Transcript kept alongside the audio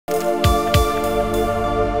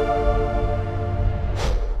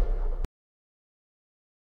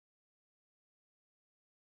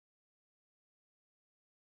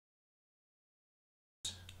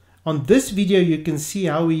On this video you can see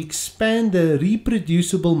how we expand the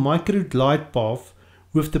reproducible microglide path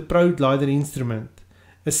with the ProGlider instrument,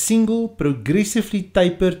 a single progressively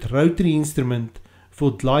tapered rotary instrument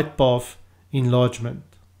for glide path enlargement.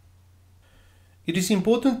 It is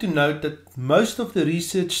important to note that most of the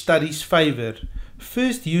research studies favor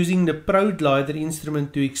first using the ProGlider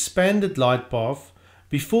instrument to expand the glide path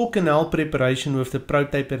before canal preparation with the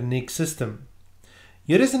ProTaper neck system.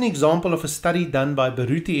 Here is an example of a study done by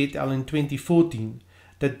Baruti et al. In 2014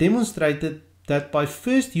 that demonstrated that by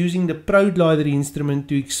first using the ProGlider instrument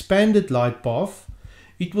to expand the glide path,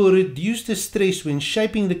 it will reduce the stress when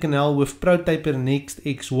shaping the canal with ProTaper Next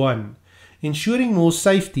X1, ensuring more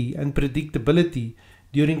safety and predictability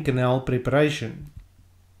during canal preparation.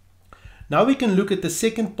 Now we can look at the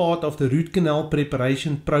second part of the root canal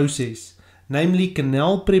preparation process, namely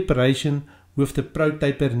canal preparation with the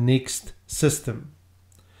ProTaper Next system.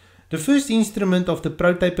 The first instrument of the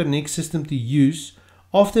ProTaper Next system to use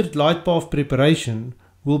after glide path preparation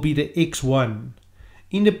will be the X1.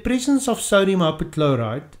 In the presence of sodium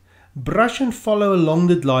hypochlorite, brush and follow along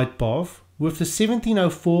the glide path with the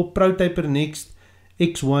 1704 ProTaper Next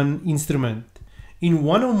X1 instrument in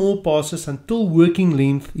one or more passes until working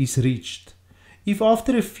length is reached. If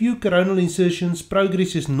after a few coronal insertions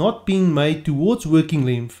progress is not being made towards working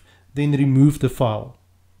length, then remove the file.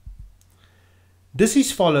 This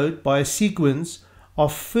is followed by a sequence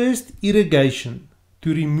of first irrigation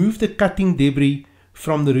to remove the cutting debris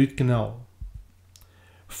from the root canal,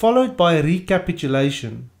 followed by a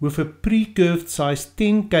recapitulation with a pre-curved size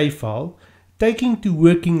 10K file taking to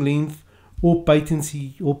working length or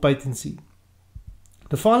patency.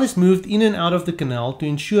 The file is moved in and out of the canal to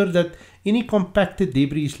ensure that any compacted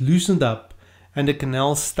debris is loosened up and the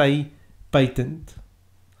canal stay patent.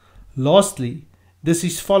 Lastly, this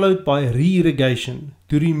is followed by re-irrigation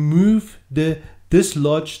to remove the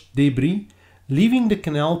dislodged debris, leaving the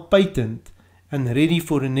canal patent and ready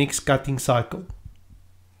for the next cutting cycle.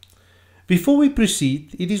 Before we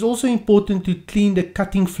proceed, it is also important to clean the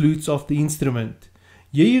cutting flutes of the instrument.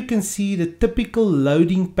 Here you can see the typical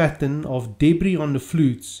loading pattern of debris on the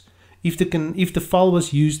flutes if the file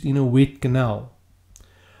was used in a wet canal.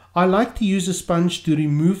 I like to use a sponge to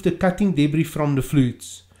remove the cutting debris from the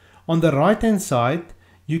flutes. On the right hand side,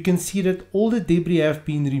 you can see that all the debris have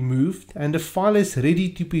been removed and the file is ready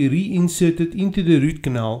to be reinserted into the root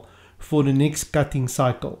canal for the next cutting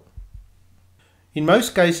cycle. In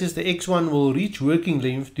most cases, the X1 will reach working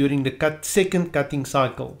length during the second cutting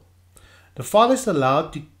cycle. The file is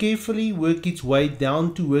allowed to carefully work its way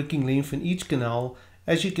down to working length in each canal,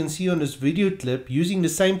 as you can see on this video clip, using the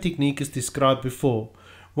same technique as described before.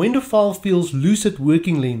 When the file feels loose at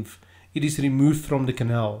working length, it is removed from the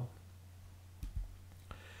canal.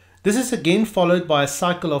 This is again followed by a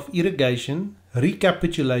cycle of irrigation,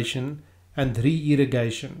 recapitulation and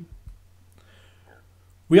re-irrigation.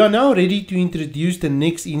 We are now ready to introduce the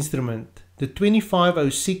next instrument, the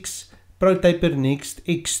 2506 ProTaper Next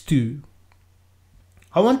X2.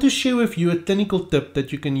 I want to share with you a clinical tip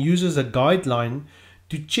that you can use as a guideline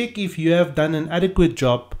to check if you have done an adequate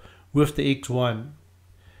job with the X1.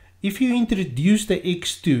 If you introduce the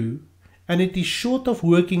X2 and it is short of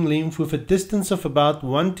working length with a distance of about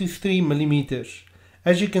 1 to 3 millimeters,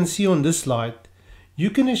 as you can see on this slide, you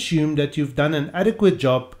can assume that you've done an adequate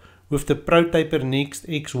job with the ProTaper Next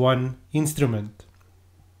X1 instrument.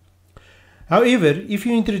 However, if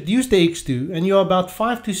you introduce the X2 and you are about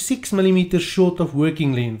 5 to 6 millimeters short of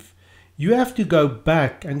working length, you have to go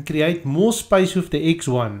back and create more space with the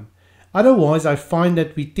X1. Otherwise, I find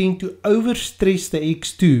that we tend to overstress the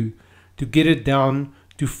X2 to get it down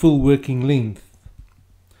to full working length.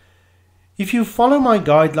 If you follow my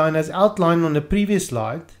guideline as outlined on the previous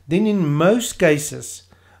slide, then in most cases,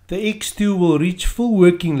 the X2 will reach full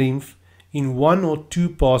working length in 1 or 2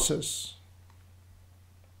 passes.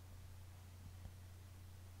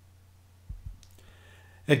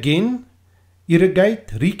 Again,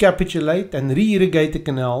 irrigate, recapitulate and re-irrigate the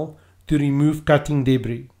canal to remove cutting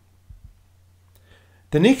debris.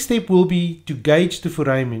 The next step will be to gauge the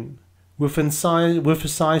foramen with a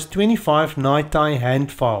size 25 night-tie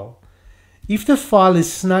hand file. If the file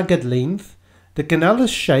is snug at length, the canal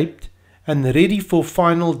is shaped and ready for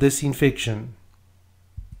final disinfection.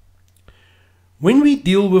 When we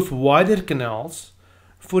deal with wider canals,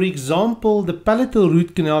 for example the palatal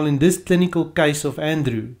root canal in this clinical case of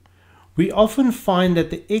Andrew, we often find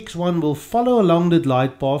that the X1 will follow along the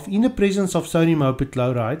glide path in the presence of sodium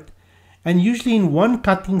hypochlorite, and usually in one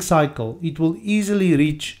cutting cycle it will easily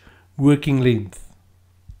reach working length.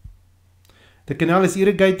 The canal is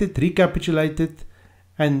irrigated, recapitulated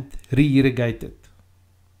and re-irrigated.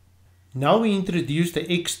 Now we introduce the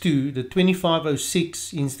X2, the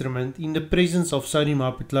 2506 instrument in the presence of sodium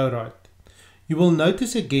hypochlorite. You will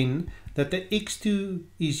notice again that the X2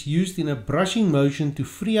 is used in a brushing motion to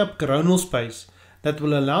free up coronal space that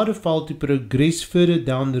will allow the file to progress further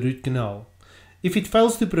down the root canal. If it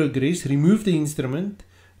fails to progress, remove the instrument,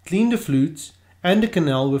 clean the flutes and the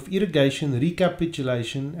canal with irrigation,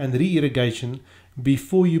 recapitulation and re-irrigation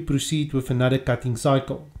before you proceed with another cutting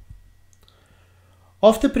cycle.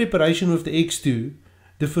 After preparation with the X2,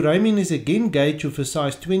 the foramen is again gauged with a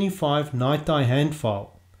size 25 night-tie hand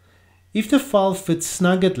file. If the file fits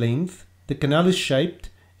snug at length, the canal is shaped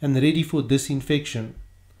and ready for disinfection.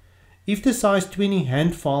 If the size 20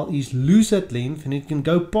 hand file is loose at length and it can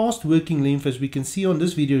go past working length as we can see on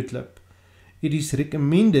this video clip, it is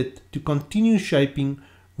recommended to continue shaping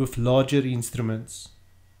with larger instruments.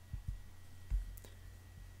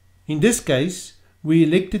 In this case, we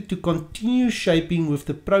elected to continue shaping with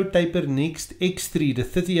the ProTaper Next X3, the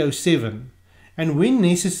 3007, and when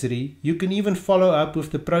necessary, you can even follow up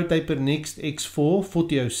with the ProTaper Next X4,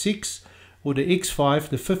 4006, or the X5,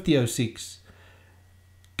 the 5006,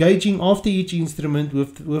 gauging after each instrument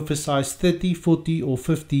with a size 30, 40, or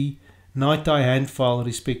 50 night-tie hand file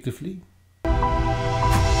respectively.